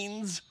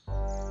queens.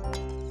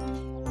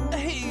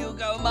 Here you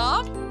go,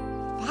 Mom.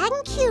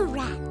 Thank you,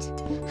 Rat.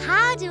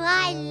 How do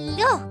I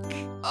look?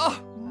 Oh,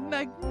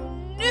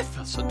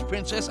 magnificent,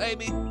 Princess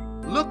Amy.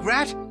 Look,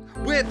 Rat,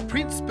 we're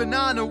Prince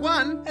Banana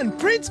 1 and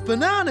Prince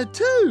Banana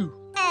 2.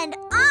 And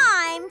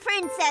I'm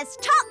Princess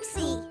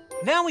Topsy.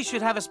 Now we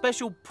should have a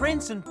special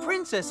Prince and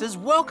Princess's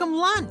welcome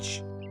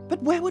lunch.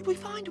 But where would we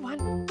find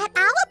one? At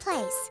our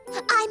place.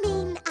 I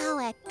mean,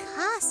 our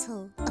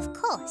castle, of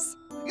course.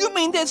 You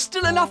mean there's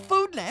still enough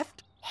food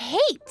left?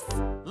 Heaps.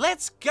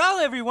 Let's go,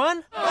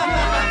 everyone.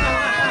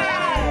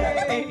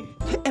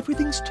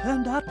 Everything's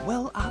turned out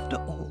well after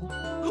all.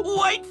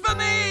 Wait for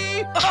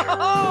me!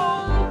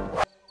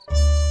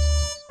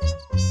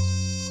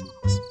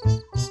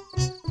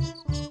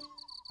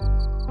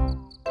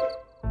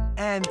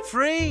 And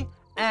 3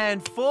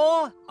 and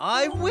 4,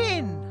 I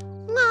win.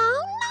 No,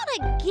 not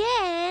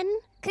again.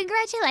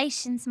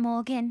 Congratulations,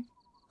 Morgan.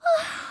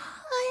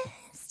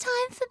 It's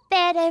time for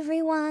bed,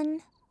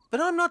 everyone.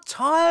 But I'm not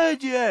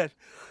tired yet.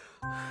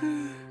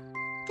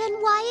 Then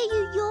why are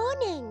you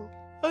yawning?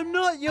 I'm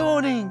not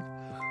yawning.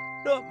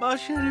 Not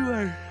much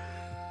anyway.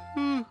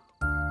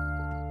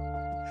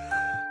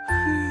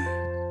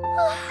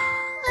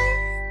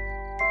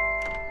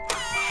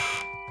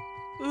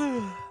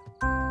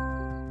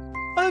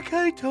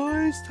 Okay,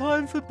 toys,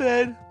 time for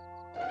bed.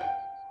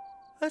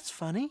 That's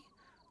funny.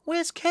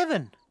 Where's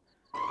Kevin?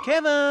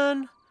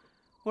 Kevin,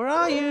 where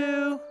are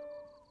you?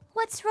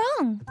 What's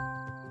wrong?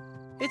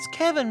 It's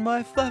Kevin,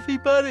 my fluffy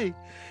buddy.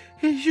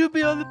 He should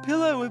be on the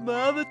pillow with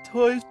my other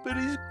toys, but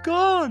he's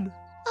gone.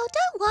 Oh,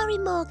 don't worry,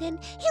 Morgan.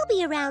 He'll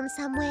be around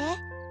somewhere.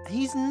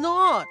 He's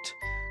not.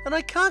 And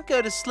I can't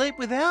go to sleep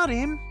without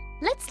him.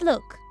 Let's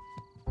look.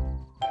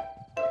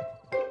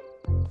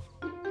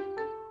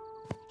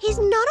 He's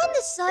not on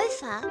the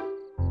sofa.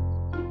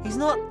 He's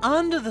not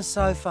under the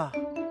sofa.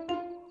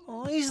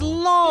 Oh, he's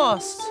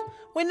lost.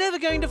 We're never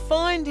going to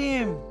find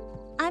him.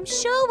 I'm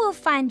sure we'll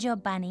find your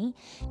bunny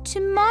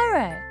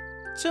tomorrow.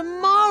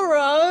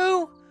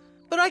 Tomorrow?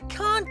 But I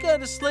can't go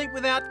to sleep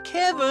without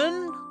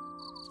Kevin.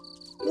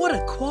 What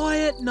a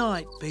quiet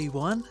night,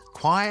 B1.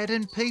 Quiet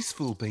and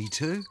peaceful,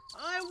 B2.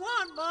 I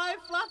want my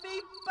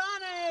fluffy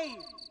bunny.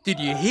 Did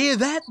you hear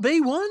that,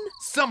 B1?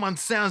 Someone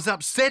sounds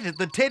upset at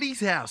the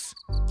Teddy's house.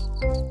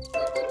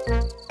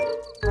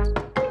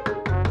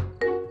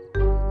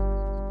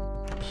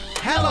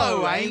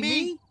 Hello,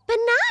 Amy.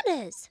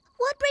 Bananas!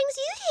 What brings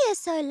you here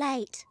so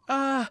late?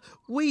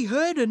 We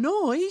heard a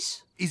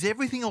noise. Is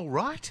everything all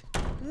right?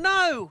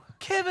 No,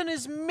 Kevin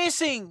is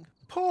missing.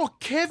 Poor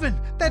Kevin,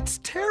 that's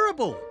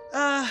terrible.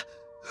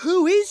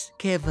 Who is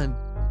Kevin?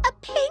 A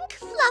pink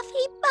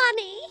fluffy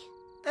bunny.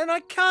 And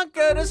I can't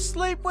go to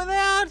sleep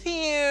without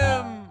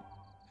him.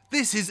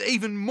 This is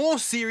even more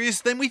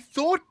serious than we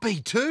thought,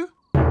 B2.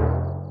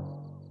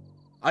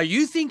 Are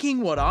you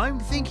thinking what I'm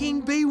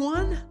thinking,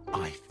 B1?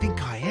 I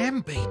think I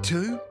am,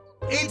 B2.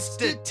 It's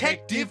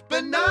Detective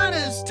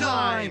Bananas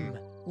time!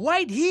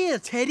 Wait here,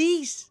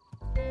 Teddies.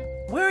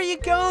 Where are you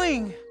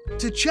going?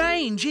 To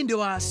change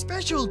into our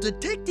special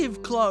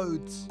detective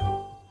clothes.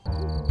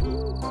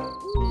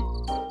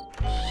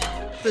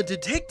 The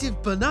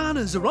Detective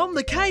Bananas are on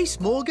the case,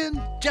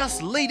 Morgan.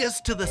 Just lead us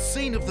to the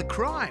scene of the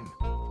crime.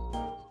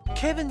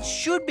 Kevin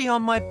should be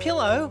on my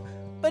pillow,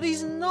 but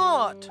he's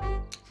not.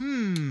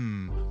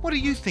 What do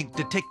you think,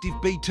 Detective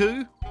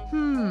B2?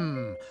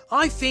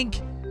 I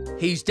think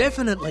he's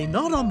definitely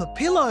not on the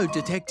pillow,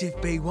 Detective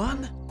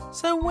B1.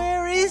 So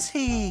where is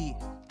he?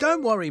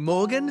 Don't worry,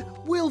 Morgan.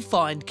 We'll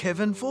find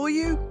Kevin for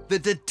you. The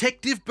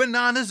Detective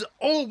Bananas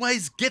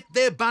always get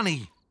their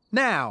bunny.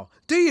 Now,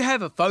 do you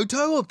have a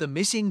photo of the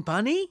missing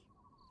bunny?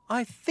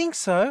 I think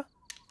so.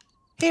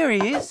 Here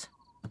he is.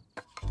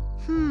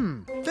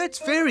 That's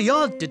very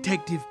odd,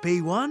 Detective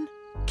B1.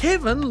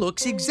 Kevin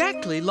looks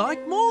exactly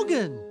like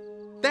Morgan.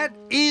 That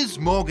is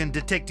Morgan,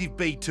 Detective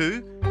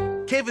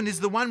B2. Kevin is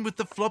the one with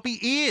the floppy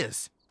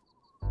ears.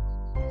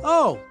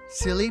 Oh,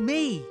 silly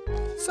me.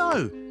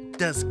 So,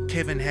 does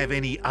Kevin have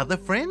any other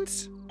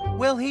friends?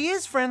 Well, he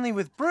is friendly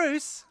with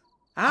Bruce.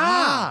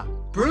 Ah,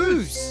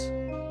 Bruce.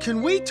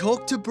 Can we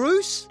talk to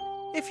Bruce?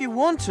 If you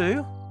want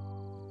to.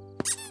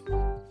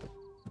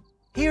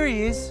 Here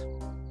he is.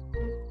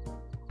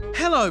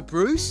 Hello,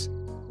 Bruce.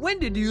 When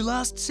did you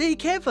last see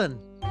Kevin?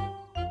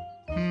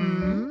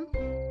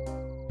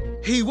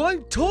 He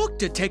won't talk,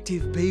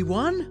 Detective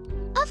B1.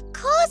 Of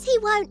course he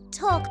won't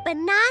talk,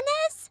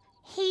 Bananas.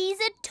 He's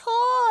a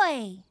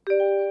toy.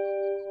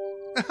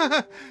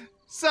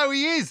 So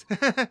he is.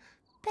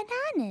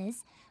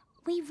 Bananas,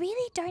 we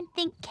really don't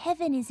think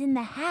Kevin is in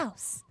the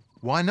house.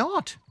 Why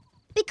not?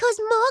 Because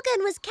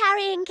Morgan was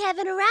carrying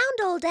Kevin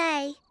around all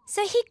day.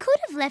 So he could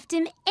have left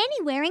him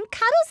anywhere in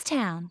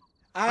Cuddlestown.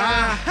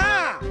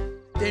 Aha!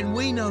 Then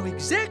we know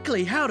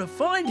exactly how to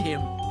find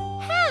him.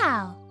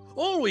 How?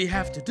 All we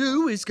have to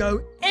do is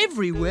go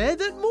everywhere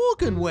that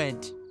Morgan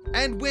went.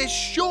 And we're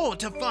sure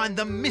to find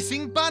the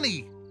missing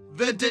bunny.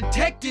 The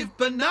Detective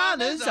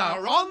Bananas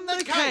are on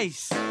the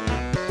case.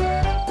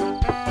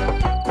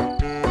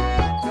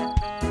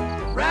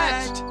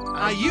 Rat,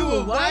 are you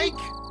awake?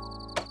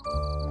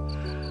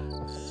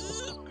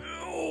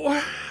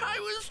 I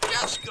was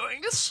just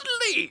going to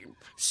sleep.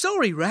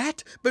 Sorry,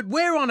 Rat, but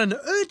we're on an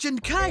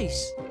urgent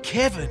case.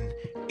 Kevin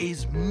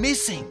is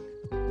missing.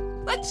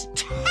 That's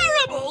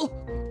terrible.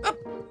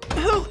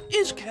 Who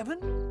is Kevin?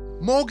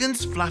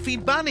 Morgan's fluffy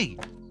bunny.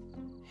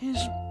 His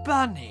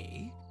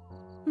bunny.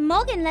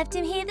 Morgan left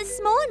him here this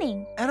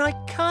morning. And I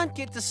can't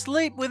get to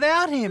sleep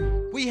without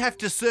him. We have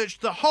to search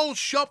the whole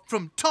shop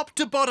from top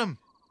to bottom.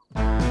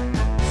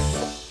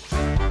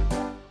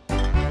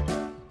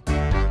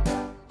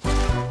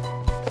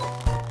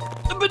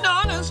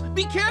 Bananas,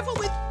 be careful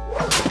with...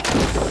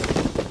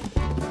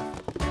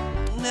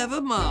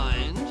 Never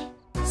mind.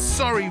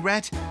 Sorry,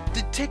 Rat.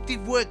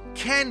 Detective work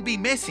can be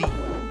messy.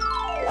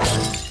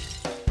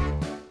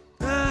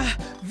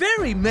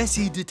 Very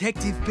messy,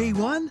 Detective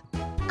B1.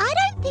 I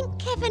don't think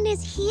Kevin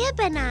is here,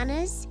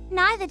 Bananas.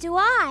 Neither do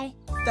I.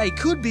 They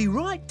could be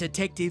right,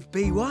 Detective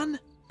B1.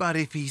 But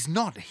if he's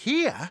not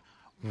here,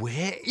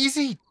 where is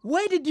he?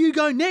 Where did you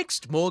go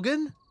next,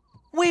 Morgan?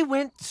 We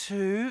went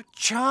to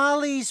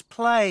Charlie's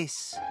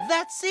place.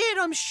 That's it.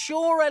 I'm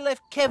sure I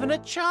left Kevin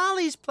at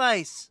Charlie's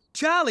place.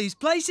 Charlie's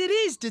place it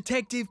is,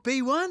 Detective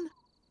B1.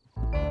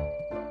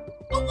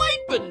 Oh,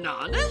 wait,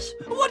 Bananas.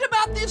 What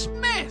about this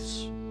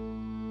mess?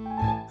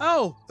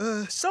 Oh,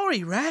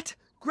 sorry, Rat.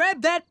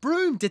 Grab that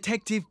broom,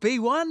 Detective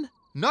B1.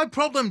 No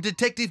problem,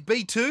 Detective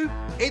B2.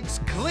 It's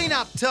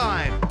clean-up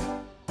time.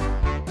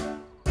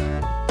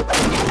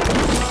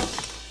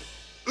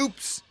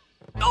 Oops.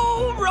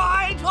 All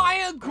right,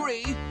 I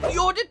agree.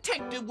 Your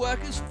detective work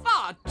is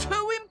far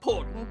too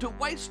important to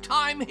waste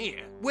time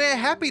here. We're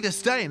happy to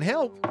stay and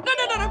help.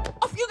 No.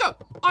 Off you go.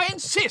 I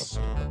insist.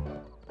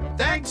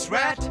 Thanks,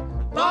 Rat.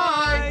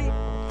 Bye.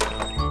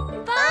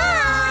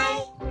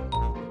 Bye.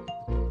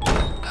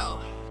 Oh,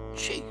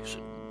 cheese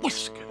and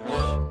whiskers.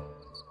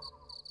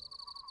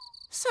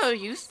 So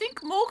you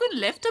think Morgan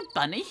left a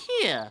bunny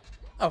here?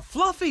 A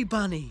fluffy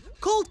bunny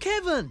called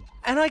Kevin.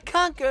 And I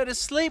can't go to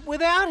sleep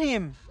without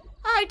him.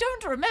 I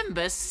don't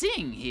remember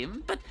seeing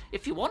him, but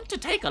if you want to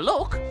take a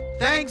look...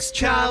 Thanks,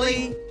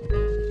 Charlie.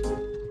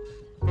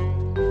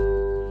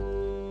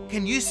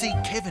 Can you see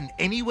Kevin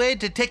anywhere,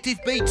 Detective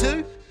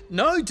B2?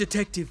 No,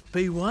 Detective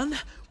B1.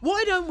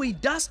 Why don't we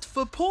dust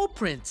for paw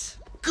prints?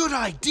 Good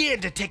idea,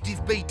 Detective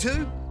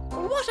B2.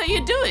 What are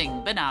you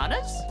doing,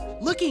 Bananas?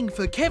 Looking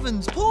for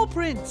Kevin's paw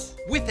prints.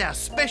 With our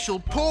special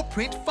paw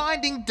print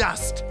finding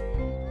dust.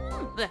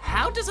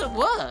 How does it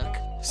work?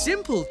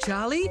 Simple,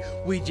 Charlie.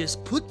 We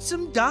just put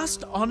some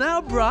dust on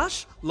our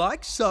brush,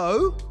 like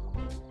so.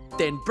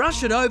 Then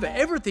brush it over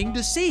everything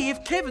to see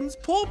if Kevin's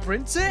paw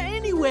prints are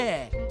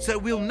anywhere. So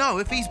we'll know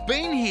if he's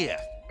been here.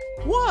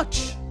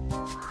 Watch.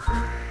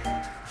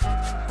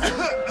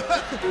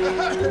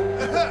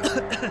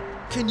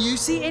 Can you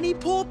see any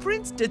paw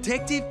prints,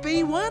 Detective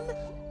B1?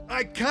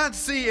 I can't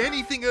see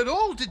anything at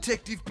all,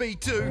 Detective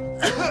B2.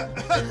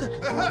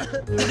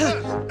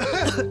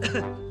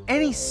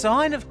 Any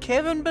sign of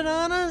Kevin,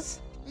 Bananas?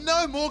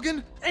 No,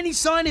 Morgan. Any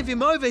sign of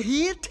him over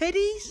here,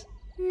 Teddies?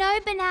 No,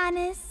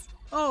 Bananas.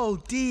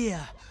 Oh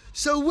dear.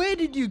 So where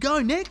did you go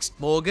next,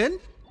 Morgan?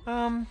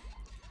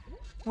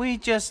 We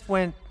just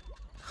went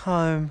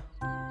home.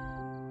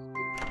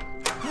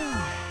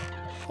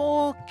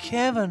 Poor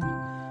Kevin.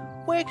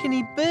 Where can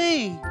he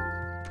be?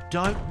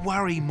 Don't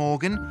worry,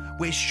 Morgan.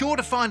 We're sure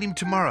to find him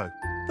tomorrow.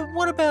 But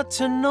what about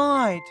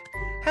tonight?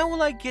 How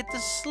will I get to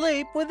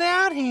sleep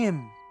without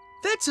him?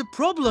 That's a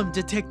problem,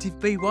 Detective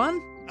B1.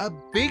 A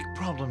big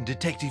problem,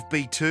 Detective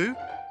B2.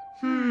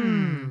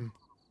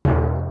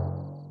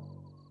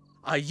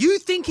 Are you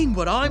thinking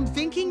what I'm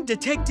thinking,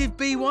 Detective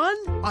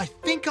B1? I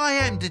think I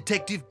am,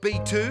 Detective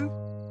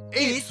B2.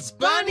 It's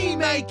bunny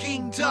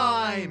making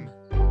time!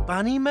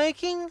 Bunny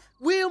making?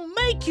 We'll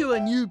make you a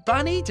new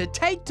bunny to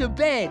take to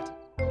bed.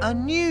 A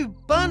new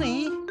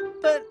bunny?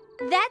 But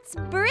That's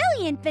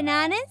brilliant,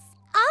 Bananas.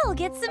 I'll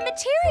get some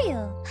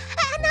material.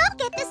 And I'll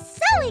get the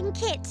sewing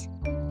kit.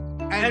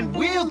 And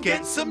we'll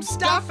get some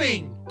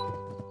stuffing!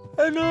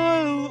 and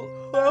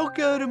I'll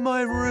go to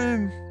my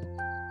room.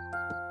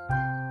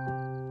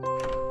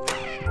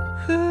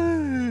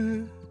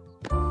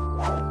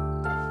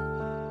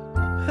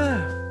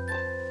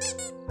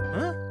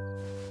 Huh?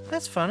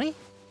 That's funny.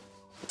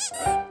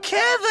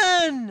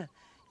 Kevin!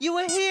 You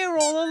were here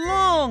all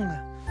along.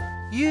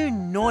 You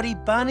naughty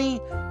bunny.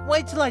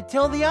 Wait till I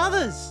tell the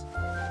others.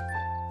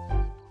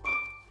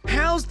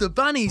 How's the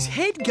bunny's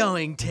head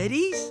going,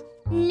 Teddies?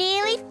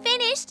 Nearly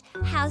finished.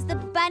 How's the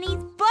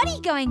bunny's body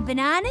going,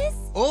 Bananas?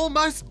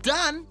 Almost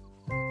done!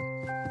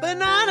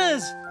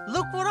 Bananas!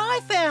 Look what I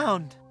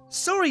found.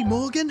 Sorry,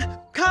 Morgan.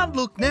 Can't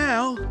look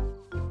now.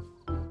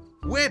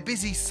 We're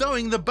busy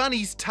sewing the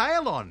bunny's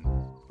tail on.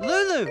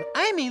 Lulu,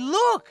 Amy,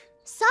 look.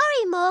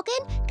 Sorry,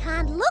 Morgan.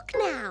 Can't look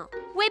now.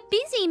 We're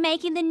busy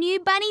making the new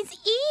bunny's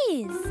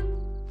ears.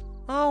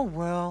 Oh,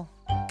 well.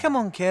 Come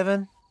on,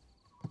 Kevin.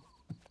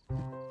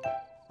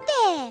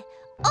 There.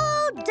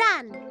 All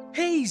done.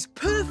 He's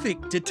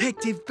perfect,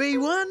 Detective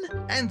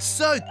B1. And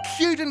so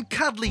cute and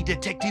cuddly,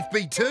 Detective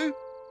B2.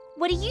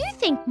 What do you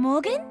think,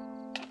 Morgan?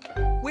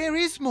 Where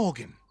is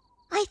Morgan?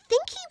 I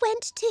think he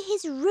went to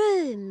his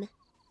room.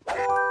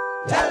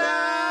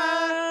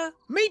 Ta-da!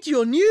 Meet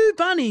your new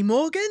bunny,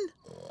 Morgan.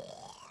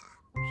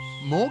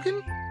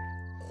 Morgan?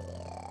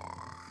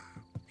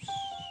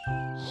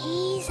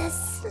 He's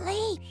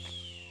asleep.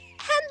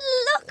 And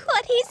look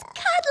what he's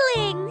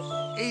cuddling.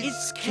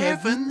 It's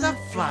Kevin the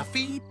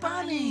Fluffy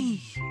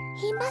Bunny.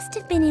 He must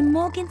have been in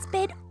Morgan's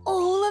bed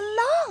all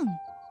along.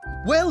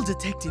 Well,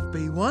 Detective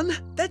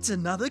B1, that's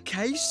another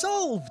case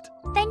solved.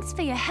 Thanks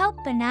for your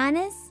help,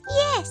 Bananas.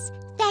 Yes,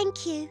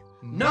 thank you.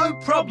 No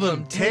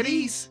problem,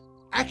 Teddies.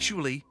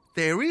 Actually,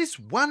 there is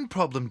one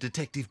problem,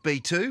 Detective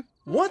B2.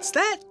 What's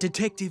that,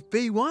 Detective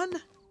B1?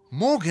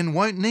 Morgan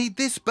won't need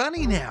this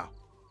bunny now.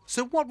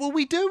 So what will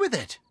we do with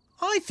it?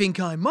 I think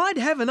I might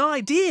have an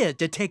idea,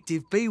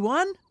 Detective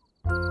B1.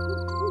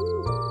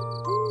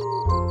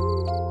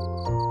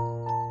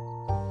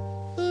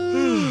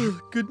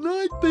 Good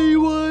night,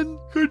 B1.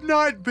 Good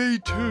night,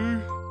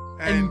 B2.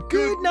 And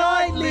good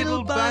night,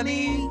 little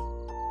bunny.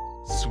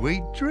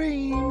 Sweet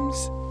dreams.